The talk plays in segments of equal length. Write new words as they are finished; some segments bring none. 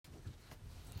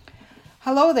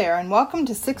Hello there and welcome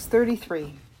to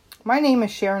 633. My name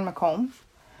is Sharon McComb,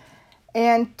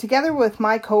 and together with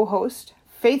my co-host,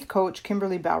 faith coach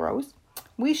Kimberly Belrose,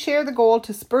 we share the goal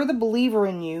to spur the believer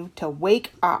in you to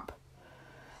wake up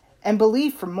and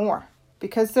believe for more,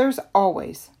 because there's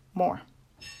always more.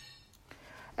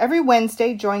 Every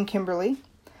Wednesday, join Kimberly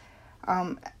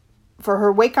for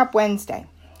her Wake Up Wednesday.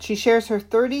 She shares her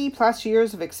 30 plus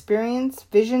years of experience,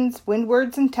 visions,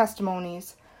 windwords, and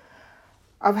testimonies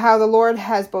of how the Lord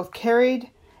has both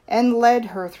carried and led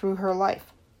her through her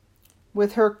life.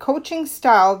 With her coaching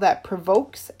style that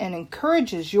provokes and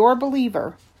encourages your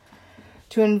believer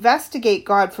to investigate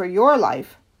God for your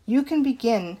life, you can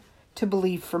begin to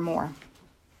believe for more.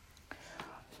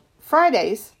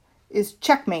 Fridays is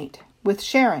Checkmate with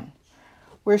Sharon,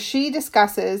 where she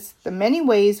discusses the many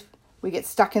ways we get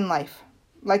stuck in life,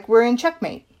 like we're in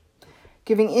checkmate,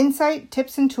 giving insight,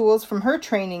 tips, and tools from her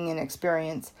training and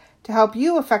experience to help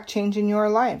you affect change in your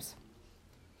lives.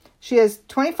 She has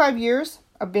 25 years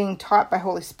of being taught by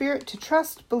Holy Spirit to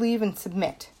trust, believe, and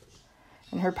submit.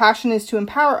 And her passion is to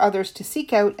empower others to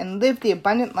seek out and live the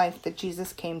abundant life that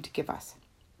Jesus came to give us.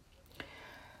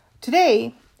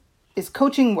 Today is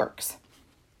Coaching Works.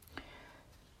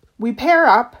 We pair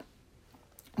up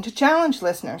to challenge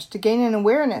listeners to gain an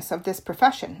awareness of this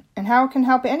profession and how it can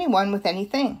help anyone with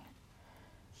anything.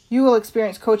 You will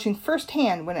experience coaching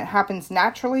firsthand when it happens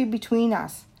naturally between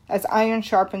us as iron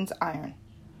sharpens iron.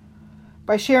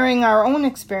 By sharing our own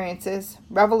experiences,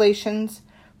 revelations,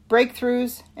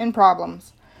 breakthroughs, and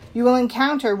problems, you will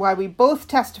encounter why we both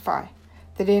testify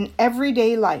that in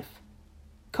everyday life,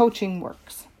 coaching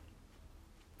works.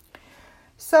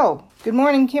 So, good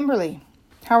morning, Kimberly.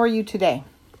 How are you today?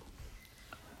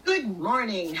 Good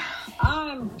morning.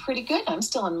 I'm pretty good. I'm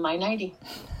still in my 90.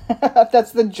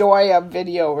 That's the joy of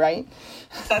video, right?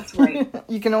 That's right.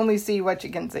 You can only see what you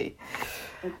can see.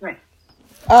 That's right.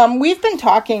 We've been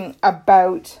talking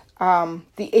about the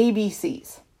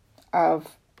ABCs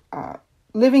of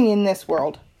living in this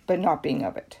world, but not being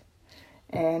of it.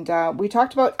 And we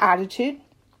talked about attitude,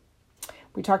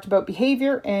 we talked about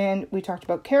behavior, and we talked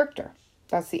about character.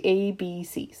 That's the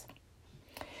ABCs.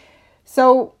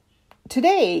 So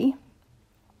today,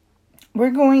 we're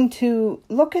going to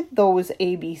look at those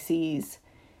ABCs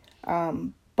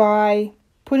by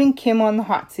putting Kim on the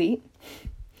hot seat.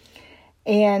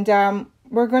 And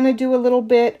we're going to do a little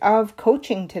bit of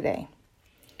coaching today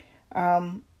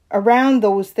around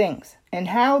those things and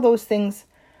how those things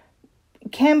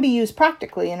can be used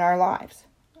practically in our lives.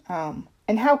 And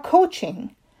how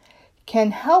coaching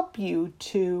can help you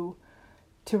to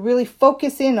really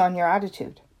focus in on your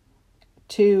attitude,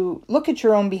 to look at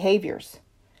your own behaviors,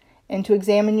 and to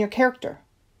examine your character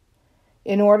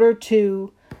in order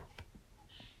to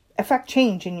affect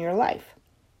change in your life.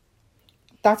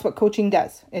 That's what coaching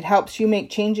does. It helps you make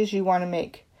changes you want to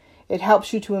make. It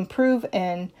helps you to improve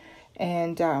and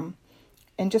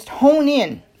just hone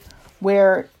in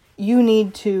where you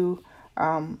need to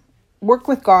work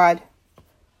with God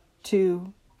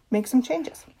to make some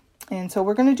changes. And so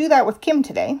we're going to do that with Kim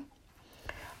today.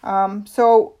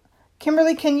 So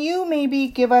Kimberly, can you maybe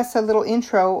give us a little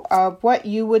intro of what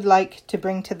you would like to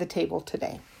bring to the table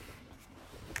today?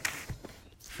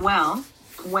 Well,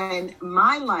 when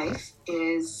my life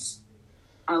is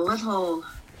a little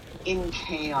in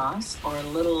chaos or a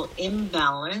little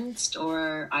imbalanced,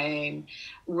 or I'm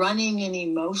running in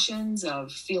emotions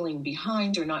of feeling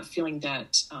behind or not feeling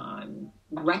that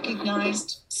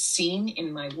recognized, seen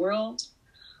in my world,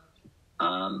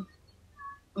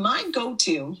 my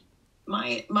go-to,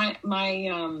 my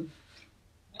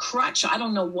crutch, I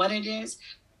don't know what it is,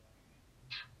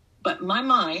 but my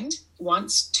mind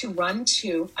wants to run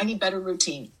to, I need better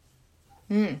routine.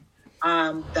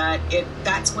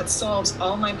 That's what solves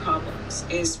all my problems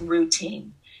is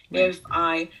routine. Right. If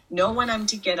I know when I'm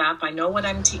to get up, I know what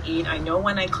I'm to eat, I know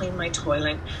when I clean my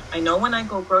toilet, I know when I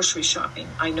go grocery shopping,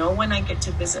 I know when I get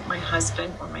to visit my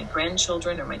husband or my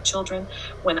grandchildren or my children,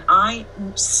 when I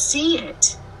see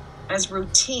it as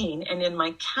routine and in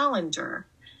my calendar,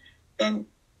 then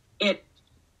it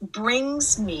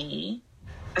brings me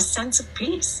a sense of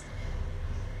peace.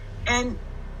 And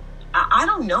I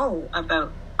don't know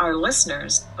about our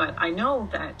listeners, but I know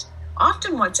that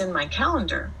often what's in my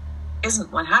calendar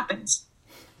isn't what happens.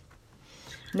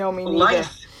 No, me neither.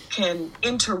 Life can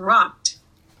interrupt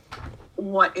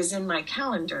what is in my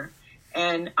calendar.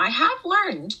 And I have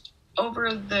learned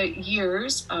over the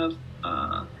years of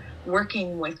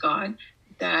working with God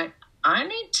that I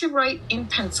need to write in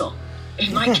pencil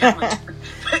in my calendar.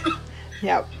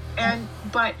 Yep.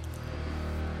 But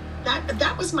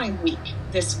that was my week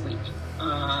this week.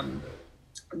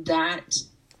 That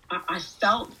I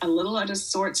felt a little out of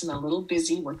sorts and a little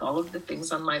busy with all of the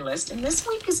things on my list. And this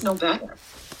week is no better.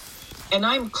 And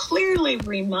I'm clearly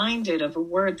reminded of a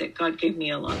word that God gave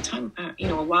me a long time,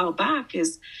 a while back,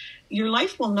 is your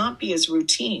life will not be as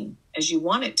routine as you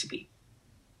want it to be.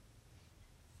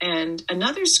 And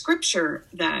another scripture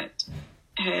that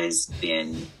has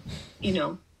been,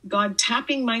 God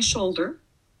tapping my shoulder,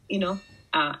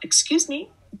 excuse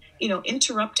me,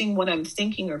 interrupting what I'm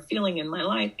thinking or feeling in my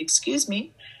life, excuse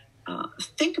me,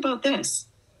 think about this.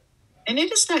 And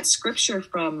it is that scripture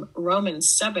from Romans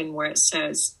 7 where it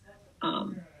says,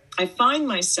 I find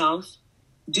myself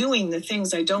doing the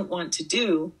things I don't want to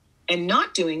do and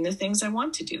not doing the things I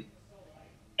want to do.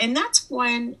 And that's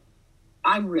when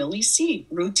I really see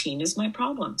routine is my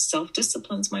problem.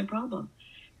 Self-discipline's my problem.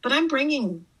 But I'm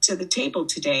bringing to the table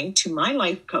today to my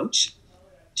life coach,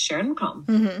 Sharon McComb.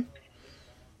 Mm-hmm.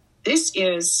 This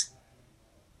is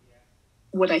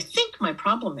what I think my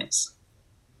problem is.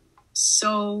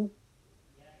 So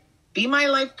be my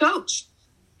life coach.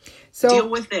 So deal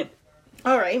with it.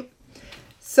 All right.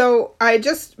 So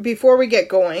before we get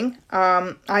going,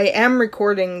 I am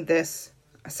recording this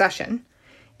session,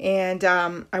 and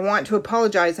I want to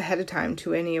apologize ahead of time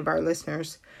to any of our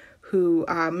listeners who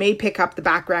may pick up the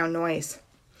background noise,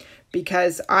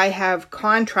 because I have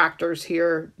contractors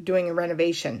here doing a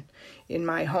renovation in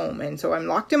my home. And so I'm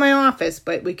locked in my office,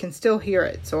 but we can still hear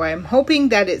it. So I'm hoping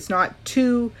that it's not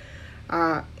too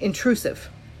intrusive.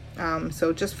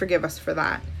 So just forgive us for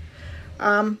that.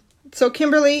 So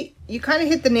Kimberly, you kind of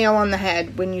hit the nail on the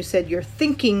head when you said you're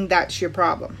thinking that's your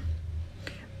problem.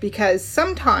 Because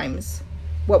sometimes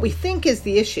what we think is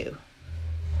the issue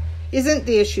isn't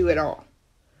the issue at all.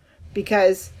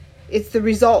 Because it's the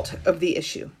result of the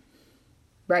issue.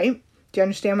 Right? Do you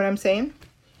understand what I'm saying?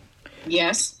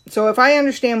 Yes. So if I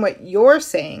understand what you're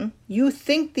saying, you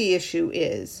think the issue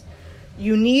is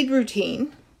you need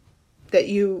routine, that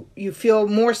you feel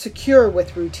more secure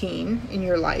with routine in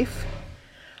your life.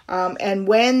 And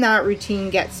when that routine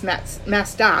gets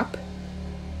messed up,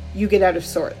 you get out of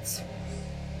sorts.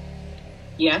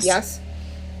 Yes. Yes?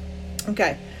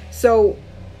 Okay. So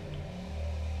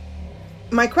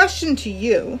my question to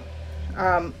you,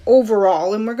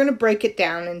 overall, and we're going to break it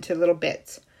down into little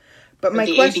bits. But my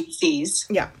question, ABCs.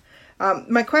 Yeah.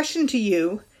 My question to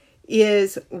you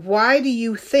is, why do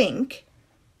you think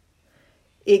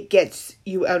it gets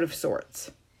you out of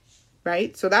sorts?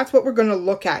 Right? So that's what we're going to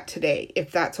look at today,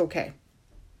 if that's okay.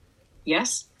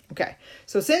 Yes. Okay.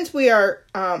 So since we are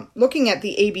looking at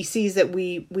the ABCs that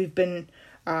we've been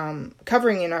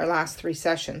covering in our last 3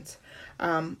 sessions,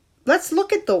 let's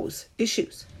look at those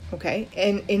issues, okay?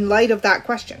 And in light of that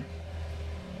question.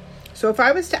 So if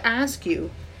I was to ask you,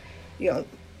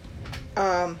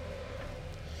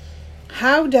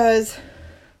 how does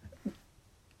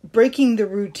breaking the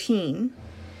routine,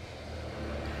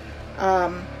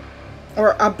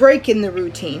 or a break in the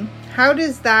routine, how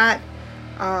does that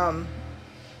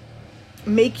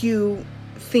make you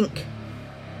think?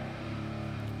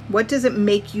 What does it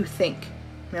make you think?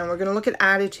 Now we're going to look at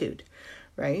attitude,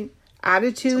 right?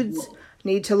 Attitudes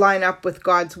need to line up with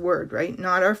God's word, right?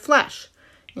 Not our flesh.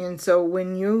 And so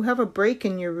when you have a break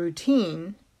in your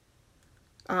routine,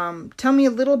 tell me a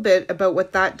little bit about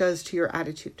what that does to your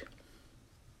attitude.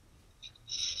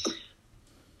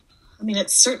 I mean,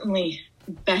 it's certainly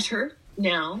better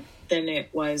now than it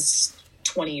was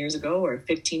 20 years ago or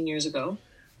 15 years ago.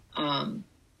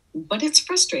 But it's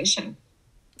frustration.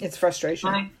 It's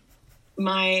frustration.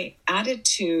 My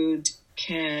attitude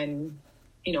can,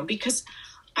 because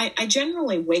I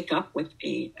generally wake up with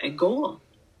a goal,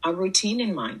 a routine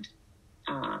in mind,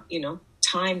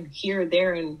 time here,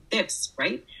 there, and this,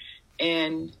 right?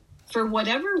 And for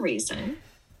whatever reason,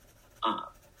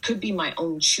 could be my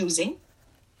own choosing.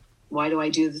 Why do I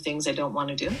do the things I don't want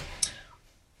to do?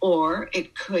 Or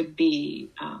it could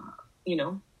be,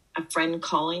 a friend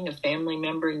calling, a family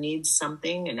member needs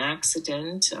something, an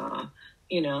accident,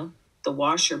 the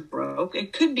washer broke.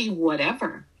 It could be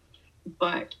whatever.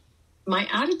 But my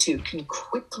attitude can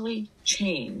quickly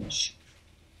change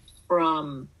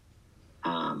from,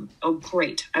 oh,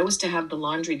 great, I was to have the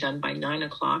laundry done by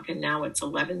 9:00 and now it's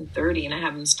 11:30 and I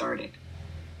haven't started.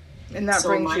 And that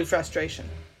brings you frustration.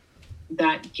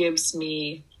 That gives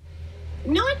me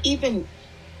not even,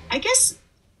 I guess,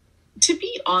 to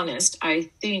be honest,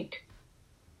 I think,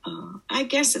 I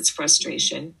guess it's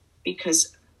frustration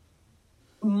because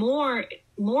more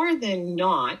than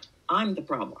not, I'm the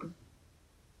problem.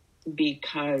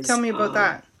 Because tell me about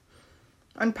that.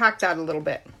 Unpack that a little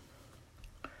bit.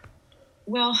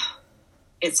 Well,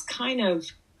 it's kind of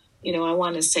I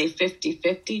want to say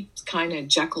 50-50. It's kind of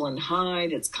Jekyll and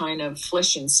Hyde. It's kind of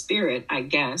flesh and spirit, I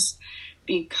guess,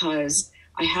 because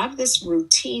I have this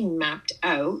routine mapped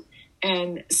out.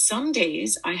 And some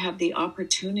days I have the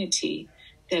opportunity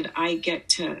that I get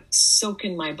to soak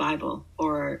in my Bible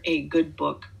or a good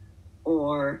book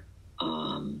or,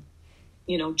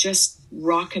 just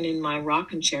rocking in my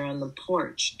rocking chair on the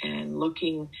porch and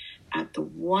looking at the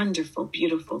wonderful,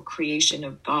 beautiful creation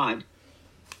of God.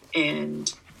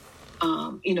 And,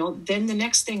 then the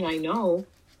next thing I know,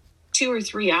 2 or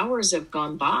 3 hours have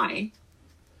gone by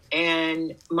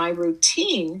and my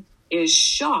routine is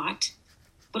shot,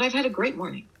 but I've had a great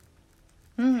morning.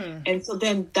 And so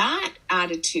then that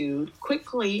attitude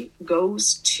quickly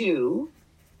goes to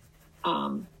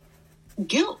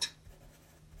guilt,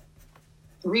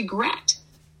 regret.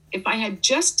 If I had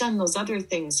just done those other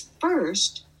things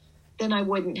first, then I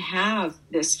wouldn't have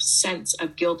this sense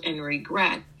of guilt and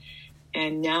regret.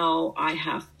 And now I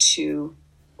have to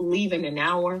leave in an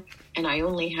hour and I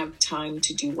only have time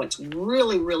to do what's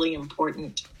really, really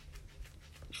important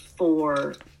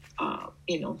for,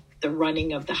 the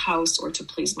running of the house or to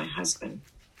please my husband.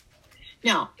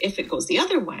 Now, if it goes the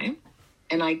other way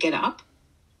and I get up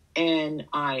and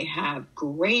I've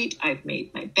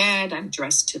made my bed, I'm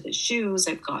dressed to the shoes,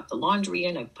 I've got the laundry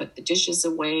in, I've put the dishes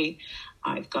away,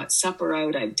 I've got supper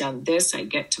out, I've done this, I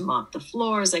get to mop the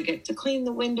floors, I get to clean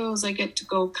the windows, I get to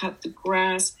go cut the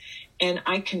grass, and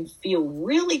I can feel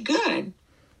really good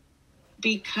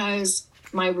because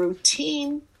my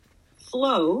routine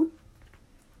flowed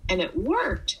and it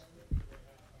worked.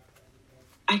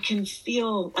 I can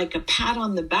feel like a pat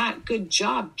on the back. Good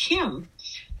job, Kim.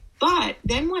 But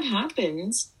then what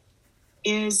happens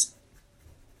is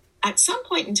at some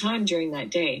point in time during that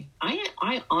day,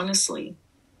 I honestly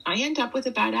end up with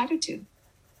a bad attitude.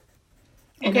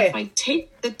 And if I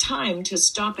take the time to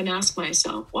stop and ask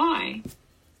myself why,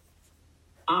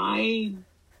 I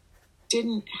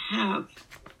didn't have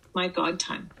my God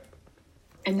time.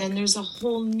 And then there's a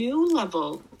whole new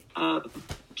level of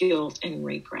guilt and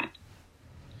regret.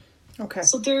 Okay.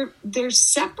 So they're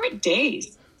separate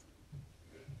days,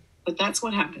 but that's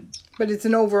what happens. But it's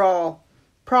an overall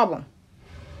problem,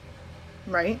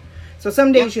 right? So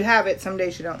some days you have it, some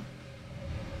days you don't.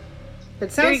 But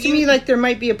it sounds to me like there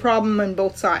might be a problem on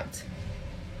both sides.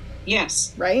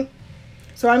 Yes. Right?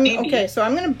 So I'm going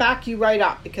to back you right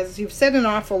up because you've said an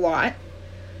awful lot.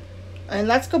 And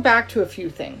let's go back to a few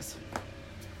things.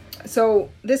 So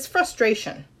this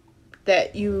frustration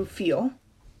that you feel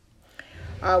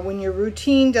when your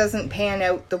routine doesn't pan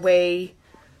out the way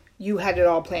you had it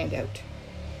all planned out,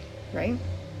 right?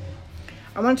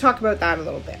 I want to talk about that a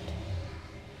little bit.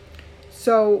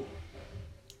 So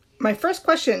my first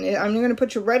question is, I'm going to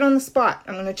put you right on the spot.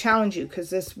 I'm going to challenge you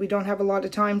because we don't have a lot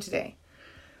of time today.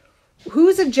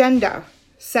 Whose agenda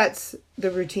sets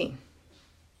the routine?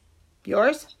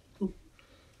 Yours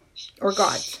or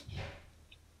God's?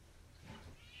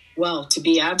 Well, to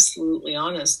be absolutely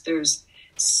honest, there's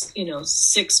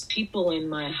 6 people in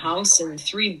my house and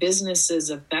 3 businesses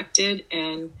affected,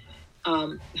 and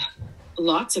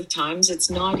lots of times it's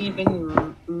not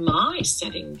even my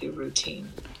setting the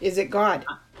routine. Is it God?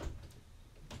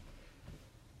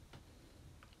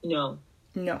 No.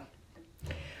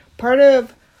 Part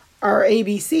of our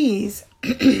ABCs,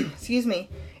 excuse me,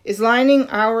 is lining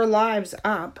our lives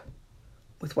up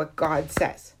with what God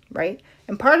says, right?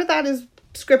 And part of that is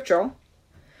scriptural,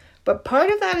 but part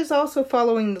of that is also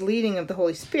following the leading of the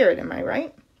Holy Spirit. Am I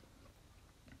right?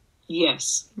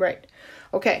 Yes. Right.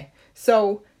 Okay.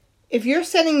 So if you're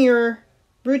setting your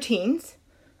routines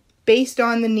based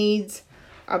on the needs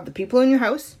of the people in your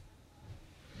house,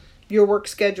 your work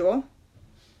schedule,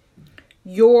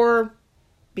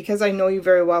 because I know you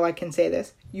very well, I can say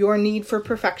this, your need for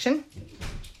perfection,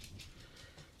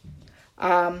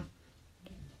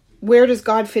 where does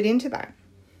God fit into that?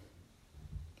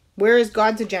 Where is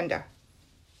God's agenda?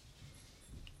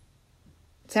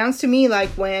 It sounds to me like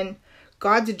when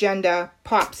God's agenda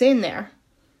pops in there,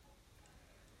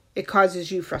 it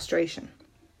causes you frustration.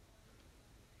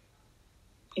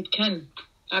 It can.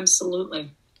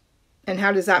 Absolutely. And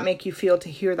how does that make you feel to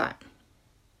hear that?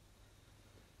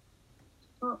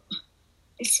 Well,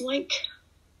 it's like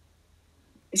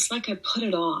I put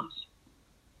it off.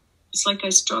 It's like I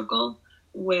struggle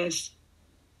with,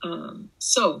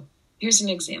 so here's an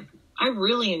example. I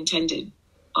really intended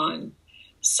on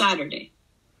Saturday,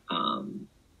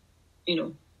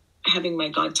 having my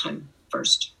God time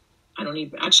first. I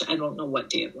don't know what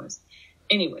day it was.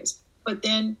 Anyways, but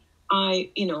then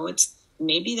it's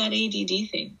maybe that ADD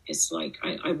thing. It's like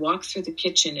I walk through the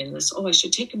kitchen and I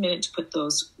should take a minute to put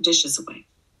those dishes away.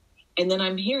 And then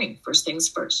I'm hearing first things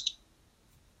first.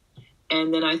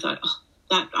 And then I thought,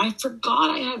 that I forgot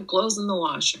I had clothes in the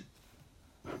washer.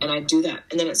 And I do that.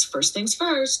 And then it's first things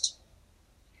first.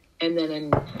 And then,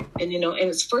 and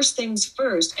it's first things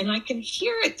first. And I can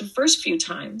hear it the first few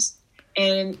times.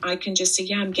 And I can just say,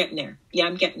 yeah, I'm getting there. Yeah,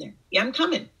 I'm getting there. Yeah, I'm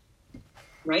coming.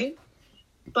 Right?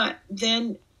 But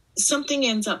then something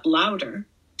ends up louder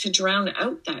to drown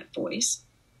out that voice.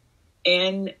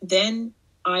 And then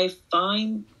I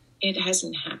find it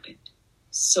hasn't happened.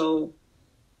 So.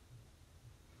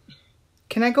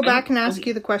 Can I go back and ask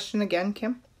you the question again,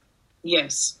 Kim?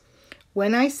 Yes.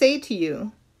 When I say to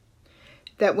you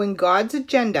that when God's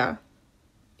agenda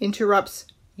interrupts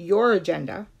your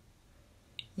agenda,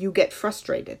 you get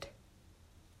frustrated,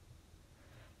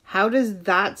 how does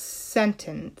that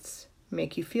sentence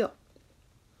make you feel?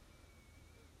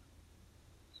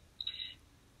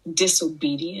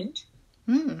 Disobedient.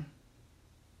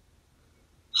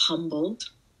 Humbled.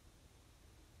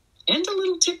 And a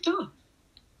little ticked off.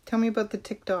 Tell me about the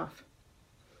ticked off.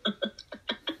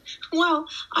 Well,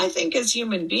 I think as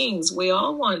human beings, we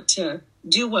all want to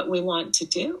do what we want to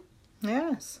do.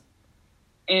 Yes.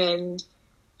 And,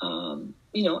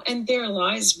 and there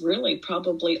lies really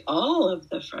probably all of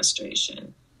the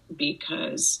frustration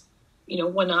because,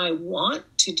 when I want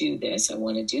to do this, I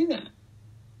want to do that.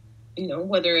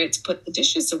 Whether it's put the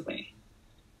dishes away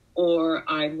or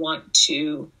I want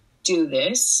to do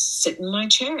this, sit in my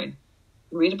chair and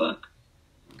read a book.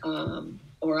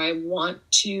 Or I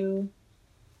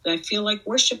feel like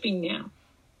worshiping now.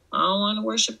 I want to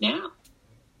worship now,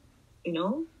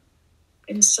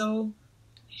 And so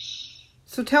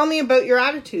tell me about your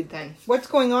attitude then. What's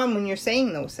going on when you're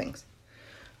saying those things,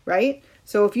 right?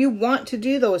 So if you want to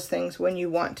do those things when you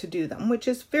want to do them, which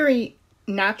is very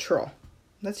natural.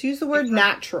 Let's use the word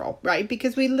natural, right?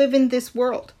 Because we live in this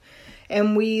world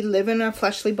and we live in a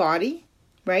fleshly body,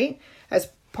 right? As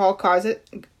Paul calls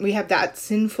it, we have that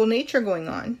sinful nature going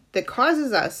on that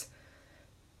causes us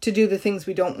to do the things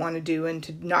we don't want to do and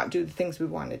to not do the things we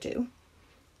want to do,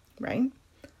 right?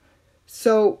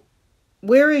 So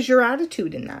where is your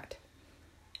attitude in that?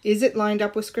 Is it lined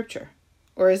up with Scripture?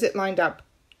 Or is it lined up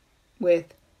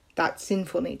with that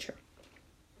sinful nature?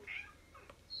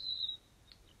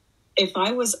 If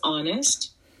I was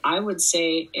honest, I would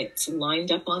say it's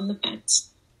lined up on the fence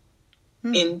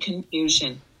in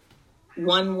confusion,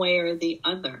 one way or the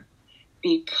other,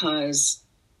 because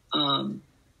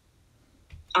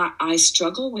I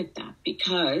struggle with that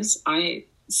because I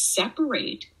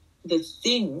separate the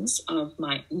things of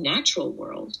my natural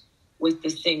world with the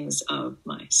things of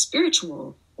my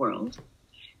spiritual world,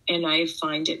 and I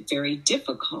find it very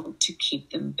difficult to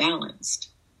keep them balanced.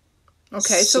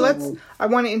 Okay, so I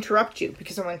want to interrupt you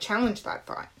because I want to challenge that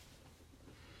thought.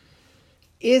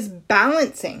 Is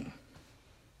balancing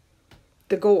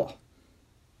the goal?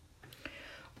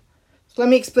 So let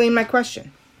me explain my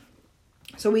question.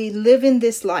 So we live in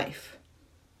this life,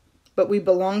 but we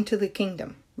belong to the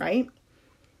kingdom, right?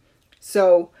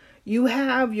 So you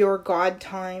have your God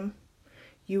time,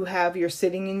 you have your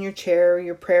sitting in your chair,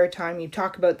 your prayer time. You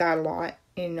talk about that a lot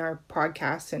in our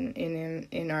podcast and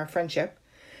in our friendship.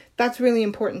 That's really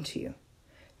important to you.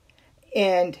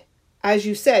 And as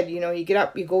you said, you get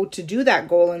up, you go to do that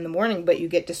goal in the morning, but you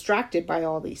get distracted by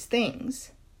all these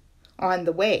things on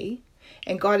the way.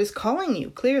 And God is calling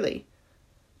you clearly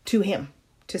to Him,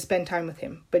 to spend time with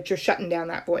Him. But you're shutting down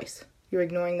that voice. You're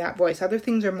ignoring that voice. Other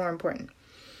things are more important.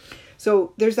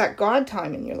 So there's that God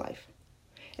time in your life.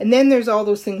 And then there's all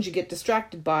those things you get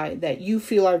distracted by that you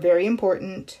feel are very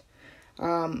important.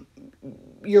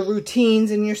 Your routines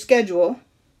and your schedule,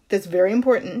 that's very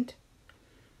important,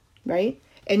 right?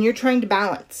 And you're trying to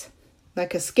balance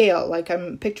like a scale, like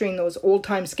I'm picturing those old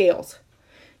time scales.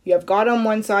 You have God on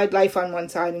one side, life on one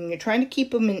side, and you're trying to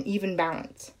keep them in even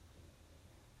balance,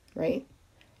 right?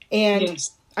 And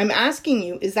yes. I'm asking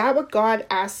you, is that what God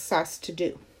asks us to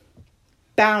do?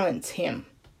 Balance Him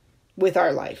with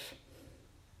our life?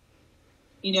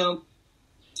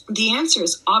 The answer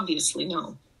is obviously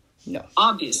no. No.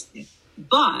 Obviously.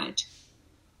 But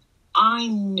I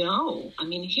know,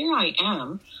 here I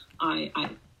am.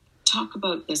 I talk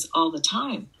about this all the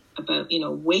time, about,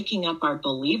 waking up our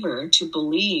believer to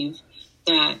believe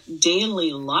that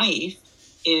daily life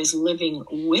is living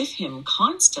with Him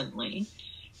constantly.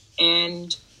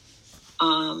 And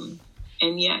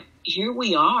yet here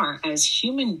we are as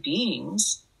human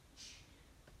beings.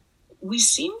 We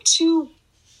seem to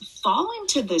fall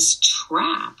into this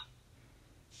trap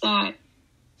that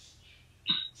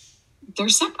they're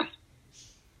separate.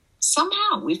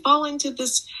 Somehow we fall into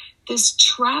this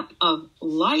trap of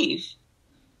life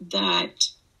that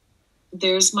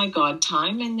there's my God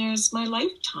time and there's my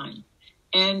lifetime.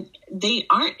 And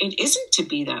it isn't to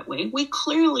be that way. We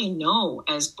clearly know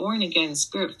as born again,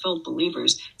 spirit-filled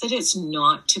believers that it's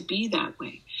not to be that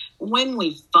way. When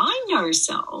we find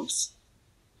ourselves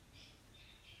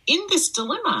in this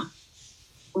dilemma,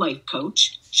 life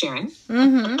coach Sharon,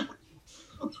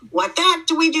 what the heck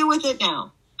do we do with it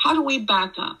now? How do we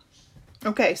back up?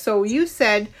 Okay, so you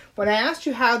said, when I asked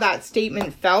you how that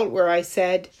statement felt, where I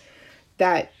said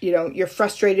that, you're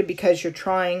frustrated because you're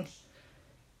trying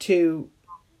to,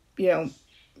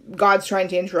 God's trying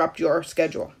to interrupt your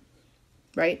schedule,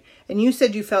 right? And you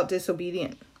said you felt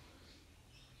disobedient.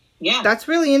 Yeah. That's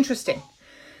really interesting,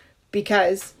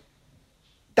 because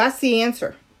that's the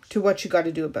answer to what you got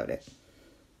to do about it,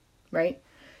 right?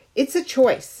 It's a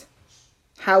choice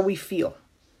how we feel.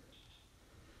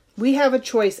 We have a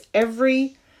choice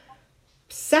every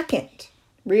second,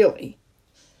 really,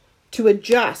 to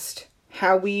adjust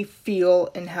how we feel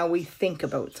and how we think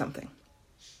about something.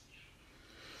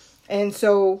 And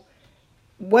so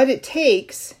what it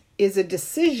takes is a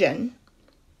decision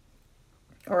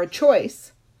or a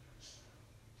choice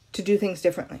to do things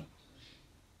differently.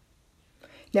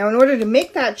 Now, in order to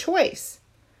make that choice,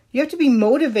 you have to be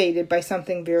motivated by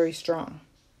something very strong.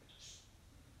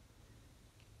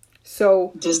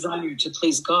 So, desire to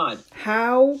please God.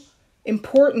 How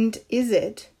important is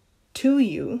it to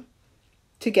you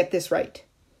to get this right?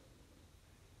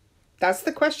 That's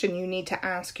the question you need to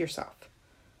ask yourself.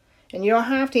 And you don't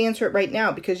have to answer it right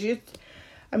now, because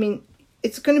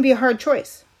it's going to be a hard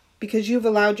choice, because you've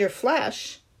allowed your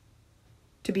flesh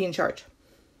to be in charge,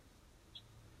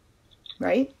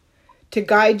 right? To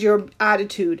guide your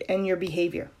attitude and your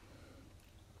behavior.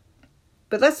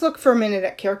 But let's look for a minute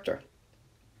at character,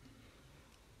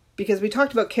 because we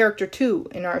talked about character too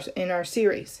in our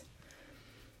series.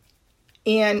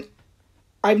 And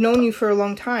I've known you for a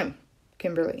long time,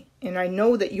 Kimberly, and I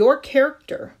know that your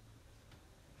character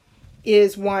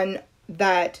is one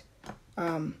that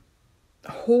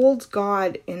holds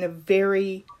God in a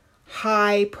very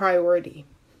high priority.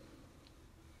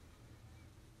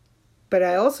 But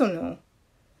I also know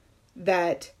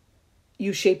that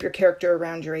you shape your character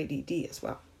around your ADD as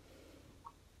well.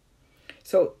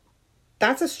 So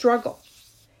that's a struggle,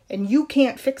 and you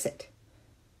can't fix it.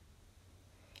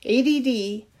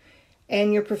 ADD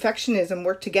and your perfectionism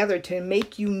work together to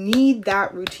make you need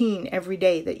that routine every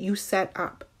day that you set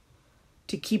up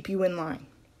to keep you in line.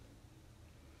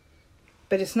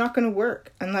 But it's not going to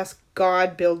work unless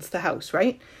God builds the house,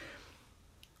 right?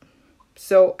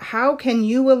 So how can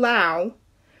you allow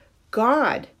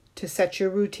God to set your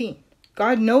routine?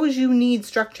 God knows you need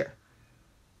structure.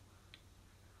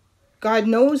 God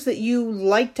knows that you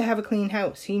like to have a clean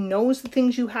house. He knows the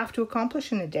things you have to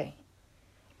accomplish in a day.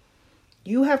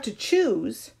 You have to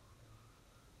choose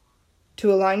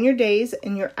to align your days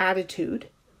and your attitude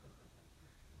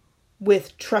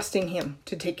with trusting Him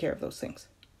to take care of those things.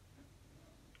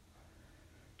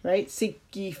 Right? Seek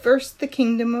ye first the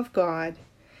kingdom of God,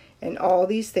 and all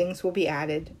these things will be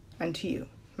added unto you.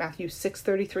 Matthew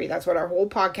 6:33. That's what our whole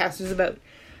podcast is about.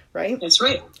 Right? That's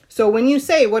right. So when you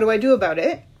say, what do I do about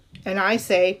it? And I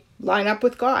say, line up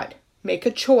with God. Make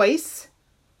a choice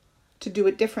to do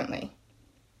it differently.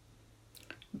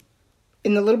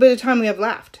 In the little bit of time we have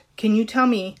left, can you tell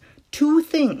me 2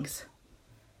 things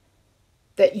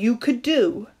that you could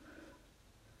do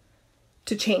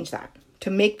to change that,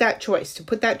 to make that choice, to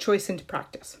put that choice into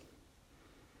practice?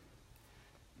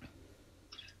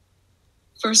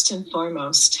 First and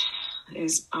foremost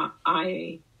is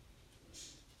I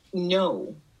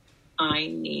know I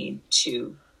need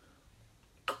to.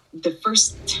 I'm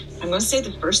going to say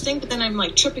the first thing, but then I'm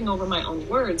like tripping over my own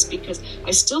words, because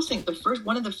I still think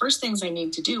one of the first things I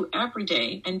need to do every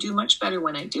day, and do much better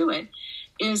when I do it,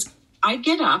 is I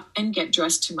get up and get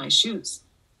dressed to my shoes.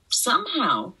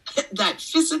 Somehow that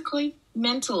physically,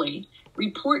 mentally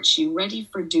reports you ready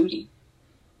for duty.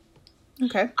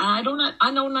 Okay. I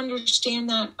don't understand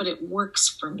that, but it works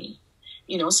for me.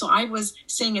 So I was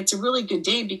saying it's a really good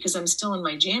day because I'm still in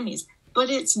my jammies, but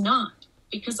it's not,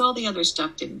 because all the other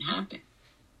stuff didn't happen.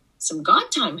 Some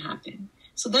God time happened.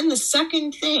 So then the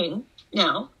second thing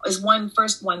now is 1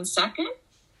 first, 1 second,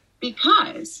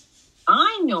 because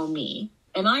I know me,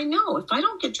 and I know if I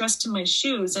don't get dressed to my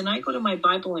shoes and I go to my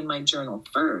Bible and my journal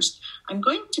first, I'm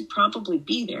going to probably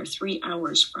be there 3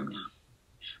 hours from now.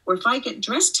 Or if I get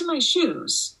dressed to my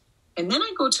shoes and then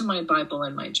I go to my Bible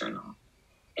and my journal,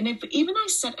 and if even I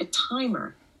set a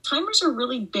timer, timers are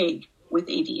really big with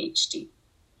ADHD.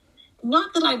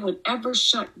 Not that I would ever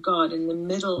shut God in the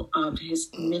middle of His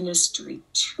ministry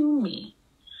to me,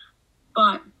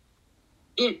 but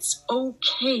it's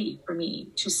okay for me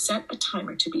to set a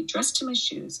timer, to be dressed to my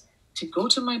shoes, to go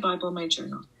to my Bible, my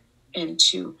journal, and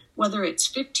to, whether it's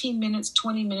 15 minutes,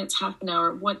 20 minutes, half an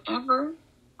hour, whatever,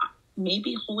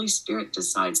 maybe Holy Spirit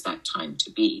decides that time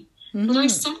to be. But I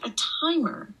set a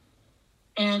timer,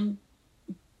 and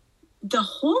the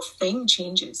whole thing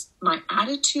changes. My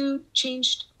attitude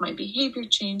changed, my behavior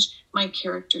changed, my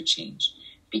character changed,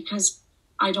 because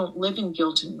I don't live in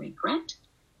guilt and regret.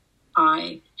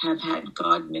 I have had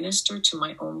God minister to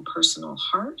my own personal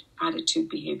heart, attitude,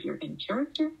 behavior, and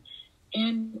character,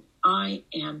 and I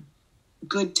am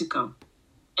good to go.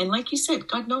 And like you said,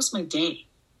 God knows my day.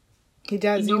 He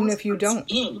does, even if you don't.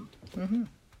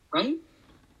 Right?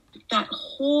 That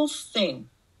whole thing.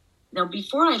 Now,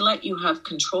 before I let you have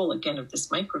control again of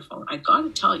this microphone, I got to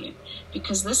tell you,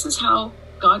 because this is how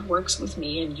God works with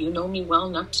me, and you know me well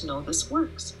enough to know this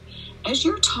works. As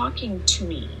you're talking to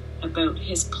me about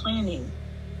his planning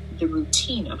the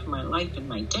routine of my life and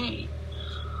my day,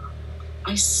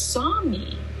 I saw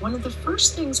me, one of the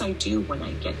first things I do when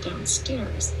I get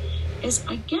downstairs is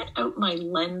I get out my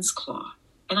lens cloth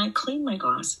and I clean my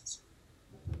glasses.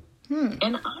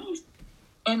 And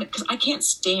because I can't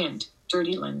stand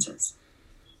dirty lenses.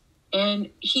 And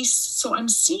so I'm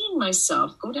seeing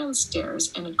myself go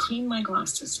downstairs and clean my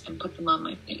glasses and put them on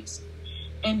my face.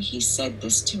 And he said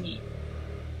this to me: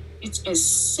 it's as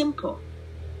simple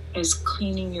as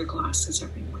cleaning your glasses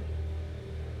every morning.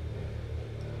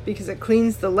 Because it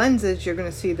cleans the lenses you're going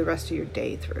to see the rest of your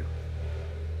day through.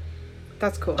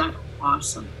 That's cool. That's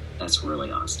awesome. That's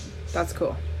really awesome. That's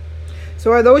cool.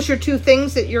 So are those your two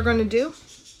things that you're going to do?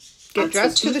 Get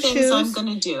dressed to the shoes. That's the 2 things I'm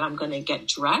going to do. I'm going to get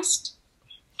dressed,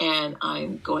 and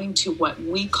I'm going to what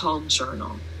we call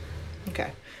journal.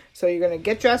 Okay. So you're going to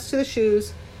get dressed to the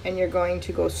shoes, and you're going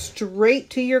to go straight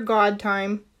to your God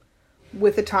time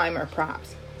with a timer,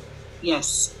 perhaps.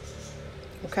 Yes.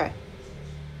 Okay.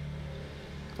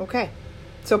 Okay.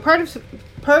 So part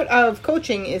of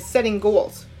coaching is setting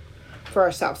goals for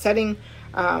ourselves, setting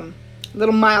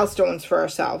little milestones for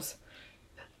ourselves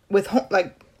with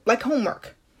like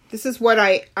homework. This is what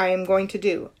I am going to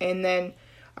do. And then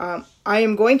I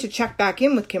am going to check back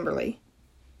in with Kimberly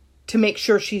to make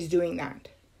sure she's doing that,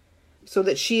 so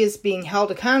that she is being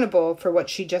held accountable for what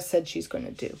she just said she's going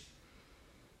to do.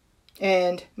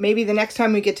 And maybe the next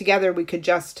time we get together, we could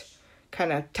just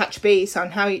kind of touch base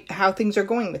on how things are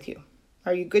going with you.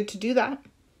 Are you good to do that?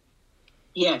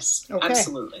 Yes, okay.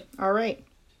 Absolutely. All right.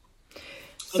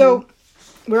 So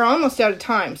we're almost out of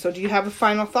time. So do you have a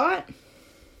final thought?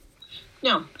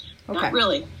 No, not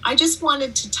really. I just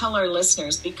wanted to tell our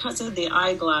listeners, because of the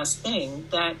eyeglass thing,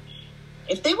 that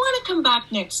if they want to come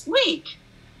back next week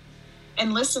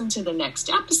and listen to the next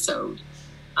episode,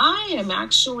 I am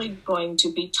actually going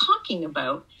to be talking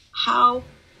about how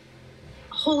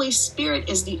Holy Spirit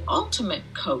is the ultimate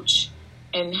coach,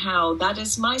 and how that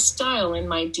is my style and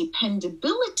my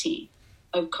dependability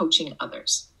of coaching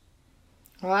others.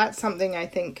 Well, that's something I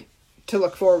think to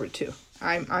look forward to.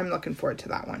 I'm looking forward to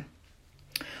that one.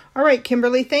 All right,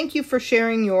 Kimberly, thank you for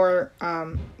sharing your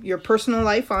personal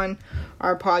life on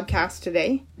our podcast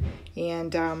today,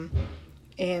 and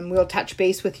we'll touch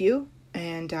base with you.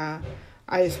 And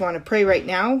I just want to pray right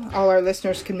now. All our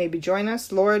listeners can maybe join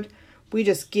us. Lord, we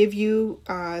just give you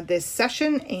this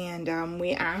session, and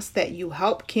we ask that you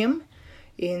help Kim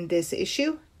in this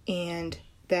issue, and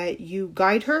that you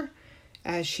guide her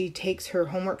as she takes her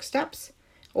homework steps.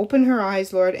 Open her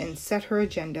eyes, Lord, and set her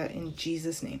agenda in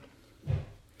Jesus' name.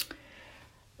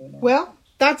 Well,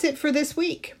 that's it for this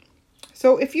week.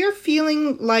 So if you're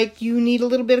feeling like you need a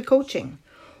little bit of coaching,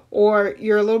 or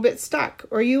you're a little bit stuck,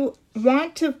 or you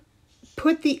want to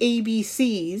put the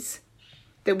ABCs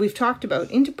that we've talked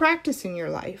about into practice in your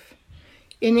life,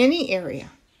 in any area,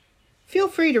 feel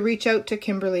free to reach out to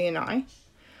Kimberly and I.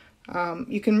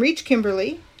 You can reach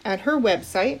Kimberly at her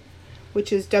website,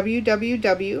 which is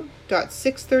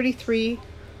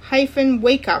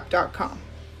www.633-wakeup.com.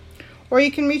 Or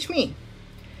you can reach me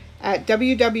at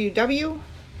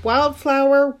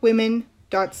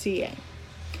www.wildflowerwomen.ca.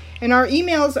 And our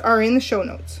emails are in the show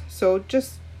notes, so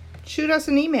just shoot us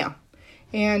an email,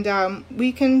 and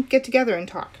we can get together and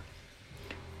talk.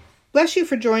 Bless you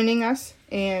for joining us,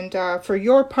 and for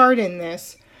your part in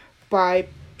this by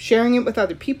sharing it with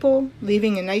other people,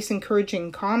 leaving a nice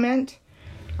encouraging comment.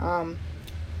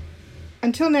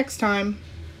 Until next time,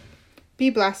 be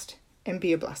blessed and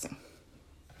be a blessing.